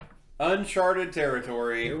Uncharted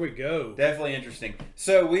territory. Here we go. Definitely interesting.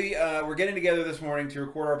 So we're getting together this morning to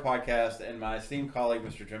record our podcast, and my esteemed colleague,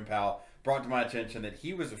 Mr. Jim Powell, brought to my attention that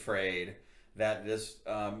he was afraid that this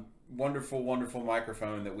wonderful, wonderful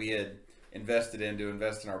microphone that we had invested in to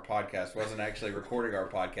invest in our podcast wasn't actually recording our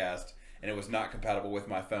podcast, and it was not compatible with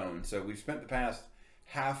my phone. So we've spent the past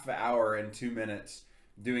half hour and 2 minutes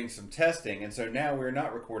doing some testing, and so now we're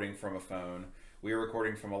not recording from a phone. We are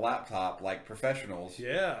recording from a laptop like professionals.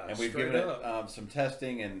 Yeah, and we've given it some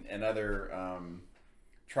testing and other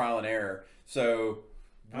trial and error. So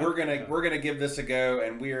we're gonna give this a go,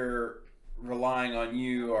 and we're relying on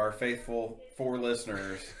you, our faithful 4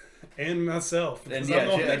 listeners, and myself. And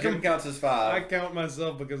yeah, Jim counts as 5. I count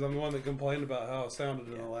myself because I'm the one that complained about how it sounded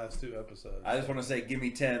in the last 2 episodes. I just want to say, give me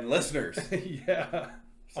 10 listeners. Yeah,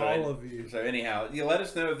 so all of you. So anyhow, you let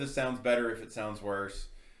us know if this sounds better, if it sounds worse.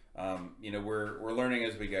 We're learning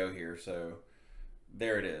as we go here, so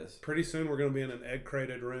there it is. Pretty soon we're going to be in an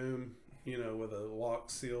egg-crated room, with a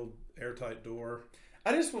locked, sealed, airtight door.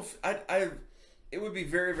 It would be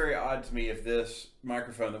very, very odd to me if this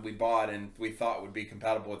microphone that we bought and we thought would be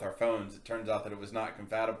compatible with our phones, it turns out that it was not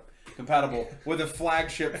compatible with a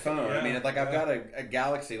flagship phone. Yeah, I mean, I've got a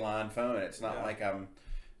Galaxy line phone. It's not like I'm...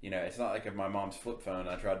 it's not like my mom's flip phone.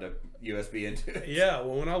 I tried to USB into it. Yeah,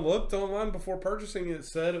 well, when I looked online before purchasing it,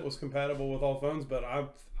 said it was compatible with all phones. But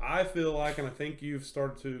I feel like, and I think you've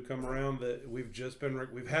started to come around, that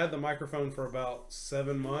we've had the microphone for about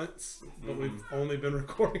 7 months, but we've only been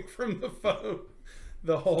recording from the phone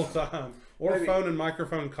the whole time, or maybe, phone and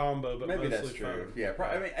microphone combo. But maybe mostly that's true. Phone. Yeah,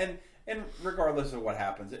 probably. I mean, and regardless of what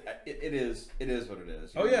happens, it is what it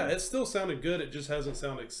is. Oh yeah, it still sounded good. It just hasn't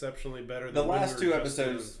sounded exceptionally better than the last 2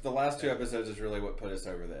 episodes. The last 2 episodes is really what put us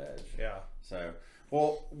over the edge. Yeah. So,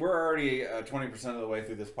 well, we're already 20% of the way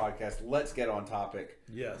through this podcast. Let's get on topic.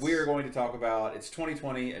 Yes. We are going to talk about, it's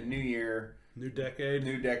 2020, a new year, new decade.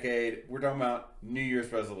 We're talking about New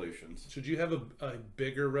Year's resolutions. Should you have a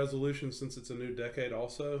bigger resolution since it's a new decade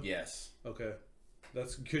also? Yes. Okay.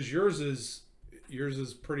 That's because yours is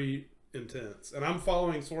pretty intense, and I'm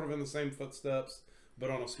following sort of in the same footsteps, but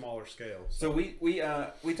on a smaller scale. So we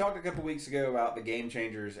talked a couple weeks ago about the game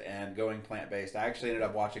changers and going plant-based. I actually ended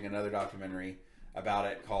up watching another documentary about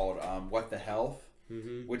it called What the Health,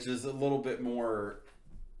 which is a little bit more,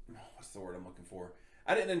 what's the word I'm looking for?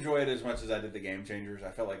 I didn't enjoy it as much as I did the game changers.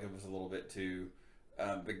 I felt like it was a little bit too,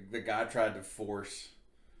 the guy tried to force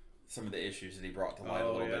some of the issues that he brought to light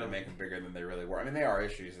a little bit and make them bigger than they really were. I mean, they are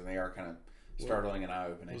issues, and they are kind of startling and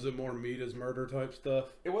eye-opening. Was it more meat as murder type stuff?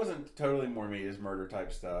 It wasn't totally more meat as murder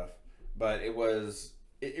type stuff, but it was.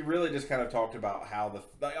 It really just kind of talked about how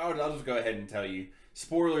I'll just go ahead and tell you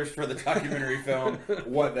spoilers for the documentary film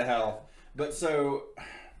What the Health. But so,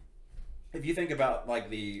 if you think about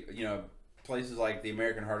like the places like the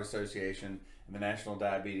American Heart Association and the National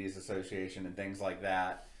Diabetes Association and things like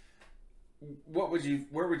that. Where would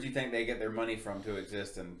you think they get their money from to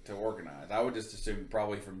exist and to organize? I would just assume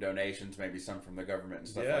probably from donations, maybe some from the government and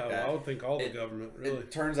stuff like that. Yeah, I would think all the government, really.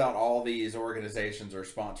 It turns out all these organizations are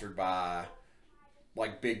sponsored by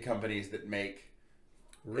like big companies that make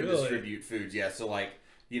and distribute foods. Yeah, so like,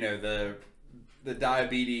 the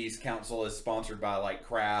Diabetes Council is sponsored by like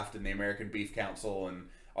Kraft and the American Beef Council and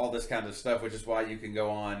all this kind of stuff, which is why you can go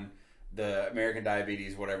on the American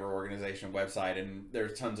Diabetes whatever organization website, and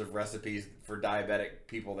there's tons of recipes for diabetic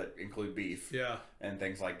people that include beef, and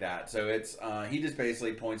things like that. So it's he just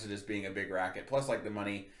basically points it as being a big racket, plus like the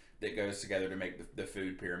money that goes together to make the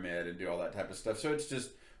food pyramid and do all that type of stuff. So it's just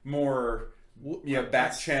more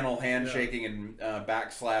back channel handshaking and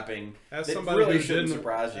back slapping. As that somebody really who shouldn't didn't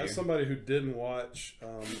surprise you. As somebody who didn't watch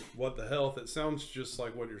What the Health, it sounds just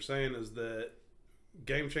like what you're saying is that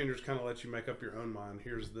Game Changers kind of let you make up your own mind.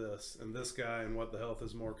 Here's this, and this guy and What the Health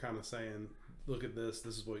is more kind of saying, look at this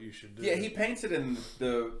is what you should do. Yeah, he paints it in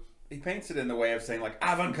the way of saying like,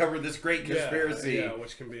 I've uncovered this great conspiracy. Yeah,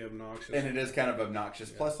 which can be obnoxious. And it is kind of obnoxious.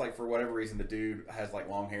 Yeah. Plus, like, for whatever reason, the dude has like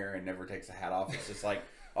long hair and never takes a hat off. It's just like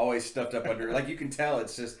always stuffed up under, like you can tell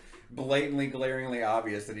it's just blatantly, glaringly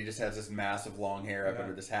obvious that he just has this massive long hair up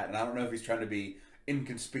under this hat. And I don't know if he's trying to be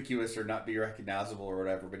inconspicuous or not be recognizable or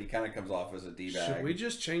whatever, but he kind of comes off as a D-bag. Should we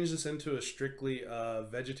just change this into a strictly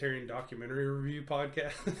vegetarian documentary review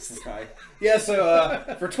podcast? Okay. Yeah,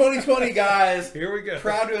 so for 2020, guys, here we go.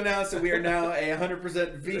 Proud to announce that we are now a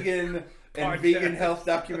 100% vegan and vegan health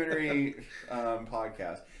documentary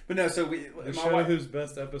podcast. But no, so the show whose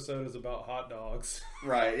best episode is about hot dogs.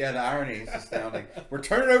 Right, yeah, the irony is astounding. We're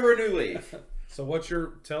turning over a new leaf. So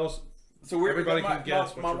tell us. So everybody can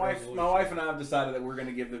guess. My wife and I have decided that we're going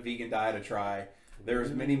to give the vegan diet a try.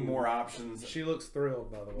 There's many more options. She looks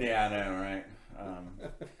thrilled, by the way. Yeah, I know, right?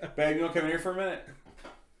 Babe, you want to come in here for a minute?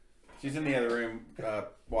 She's in the other room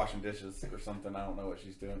washing dishes or something. I don't know what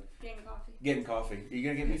she's doing. Getting coffee. Are you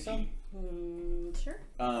going to get me some? Sure.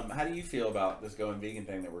 How do you feel about this going vegan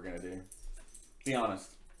thing that we're going to do? Be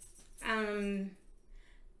honest. You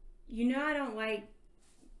know I don't like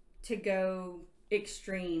to go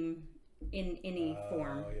extreme in any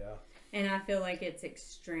form. Oh, yeah. And I feel like it's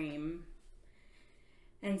extreme.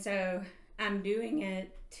 And so I'm doing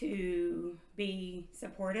it to be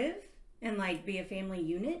supportive and like be a family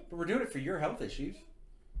unit. But we're doing it for your health issues.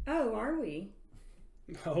 Oh, are we?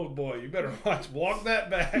 Oh boy, you better walk that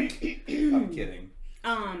back. I'm kidding.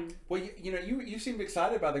 Well, you seemed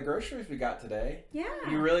excited by the groceries we got today. Yeah.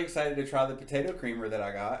 You were really excited to try the potato creamer that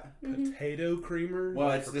I got. Potato creamer? Well,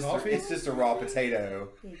 it's just a raw potato,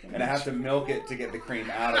 and I have to milk it to get the cream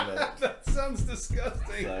out of it. That sounds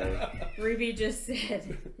disgusting. So, Ruby just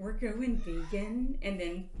said, we're going vegan, and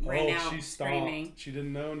then ran out she screaming. stopped. She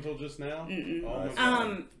didn't know until just now? Mm-mm. Oh, my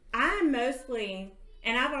God. I'm mostly,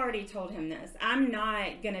 and I've already told him this, I'm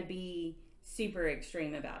not going to be super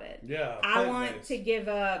extreme about it. Yeah. I want to give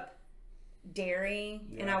up dairy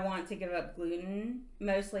and I want to give up gluten,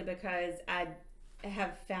 mostly because I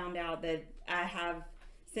have found out that I have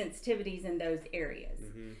sensitivities in those areas.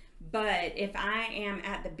 Mm-hmm. But if I am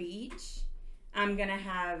at the beach, I'm going to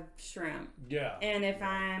have shrimp. Yeah. And if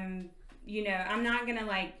I'm not going to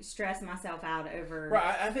like stress myself out over.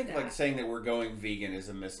 Right. I think like saying that we're going vegan is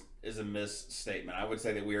a misstatement. I would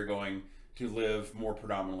say that we are going to live more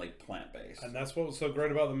predominantly plant-based. And that's what was so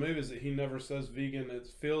great about the movie is that he never says vegan. It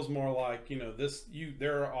feels more like,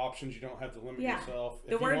 there are options. You don't have to limit yourself.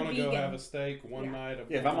 If you want to go have a steak one night.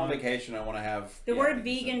 If I'm on vacation, I want to have... The word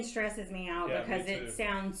vegan stresses me out because it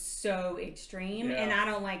sounds so extreme, and I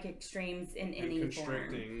don't like extremes in any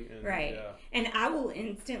form. Right. Yeah. And I will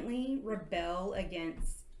instantly rebel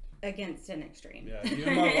against an extreme. Yeah,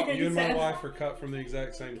 you and my wife are cut from the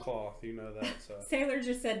exact same cloth. You know that. So Sailor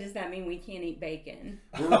just said, "Does that mean we can't eat bacon?"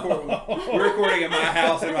 We're recording at my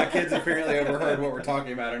house, and my kids apparently overheard what we're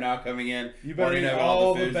talking about. Are now coming in. You better eat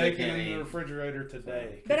all the bacon in the refrigerator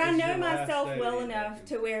today. But I know myself well enough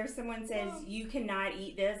to where if someone says you cannot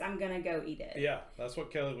eat this, I'm gonna go eat it. Yeah, that's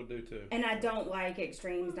what Kelly would do too. And I don't like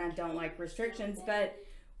extremes, and I don't like restrictions. But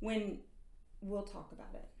when we'll talk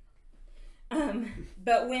about it.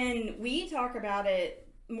 But when we talk about it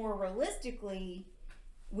more realistically,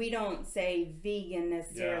 we don't say vegan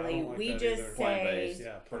necessarily. Yeah, I don't like we that just either. say plant-based,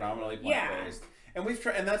 predominantly plant-based. And we've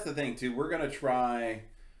tried, and that's the thing too. We're gonna try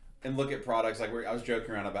and look at products like I was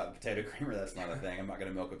joking around about the potato creamer. That's not a thing. I'm not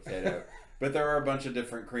gonna milk a potato. But there are a bunch of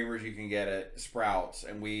different creamers you can get at Sprouts,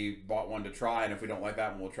 and we bought one to try. And if we don't like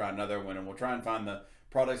that one, we'll try another one, and we'll try and find the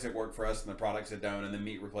products that work for us and the products that don't, and the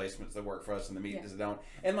meat replacements that work for us and the meat that don't.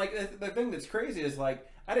 And like the thing that's crazy is like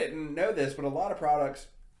I didn't know this, but a lot of products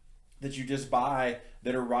that you just buy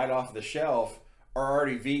that are right off the shelf are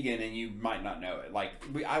already vegan, and you might not know it. Like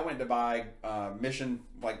I went to buy Mission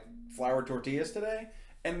like flour tortillas today,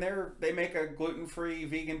 and they make a gluten-free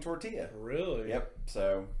vegan tortilla. Really? Yep.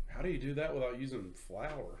 So how do you do that without using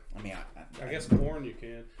flour? I mean, I guess corn you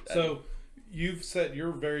can. So you've said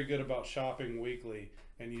you're very good about shopping weekly.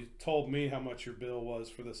 And you told me how much your bill was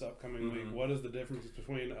for this upcoming week. What is the difference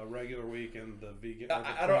between a regular week and the vegan?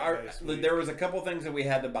 Week? There was a couple things that we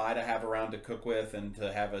had to buy to have around to cook with and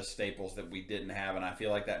to have as staples that we didn't have, and I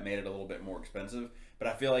feel like that made it a little bit more expensive. But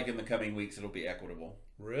I feel like in the coming weeks it'll be equitable.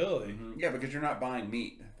 Really? Mm-hmm. Yeah, because you're not buying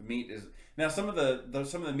meat. The meat is now some of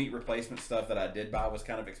the meat replacement stuff that I did buy was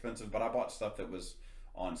kind of expensive, but I bought stuff that was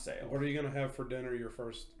on sale. What are you going to have for dinner? Your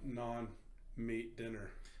first non-meat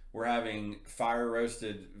dinner? We're having fire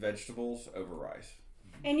roasted vegetables over rice.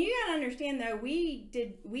 And you gotta understand though, we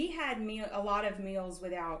had a lot of meals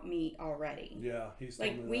without meat already. Yeah, he's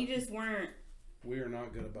like we that. Just weren't. We are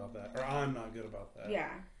not good about that, or I'm not good about that. Yeah,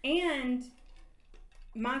 and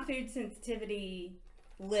my food sensitivity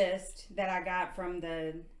list that I got from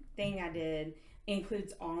the thing I did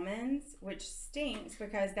includes almonds, which stinks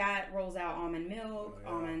because that rolls out almond milk,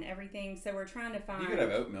 almond everything. So we're trying to find. You could have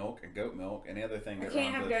oat milk and goat milk, any other thing. I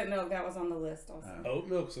can't have goat milk. That was on the list also. Oat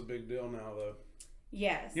milk's a big deal now, though.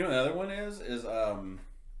 Yes. You know what the other one is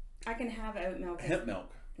I can have oat milk. Hemp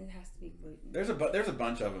milk. It has to be gluten. There's a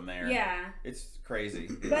bunch of them there. Yeah. It's crazy.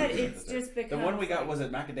 But it's just because the one we got was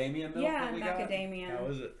it macadamia milk? Yeah, macadamia. How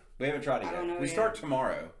is it? We haven't tried it yet. We start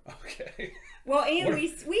tomorrow. Okay. Well, and we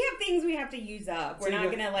have things we have to use up. We're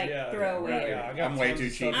not gonna throw away. Yeah, I'm way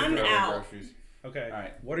too cheap to I'm throw out. away groceries. Okay. All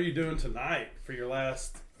right. What are you doing tonight for your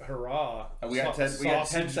last hurrah? We got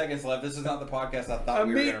 10 seconds left. This is not the podcast I thought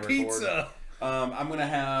we were going to record. Pizza. I'm gonna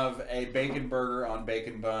have a bacon burger on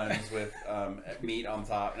bacon buns with meat on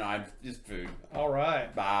top. No, I'm just food. All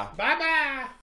right. Bye. Bye.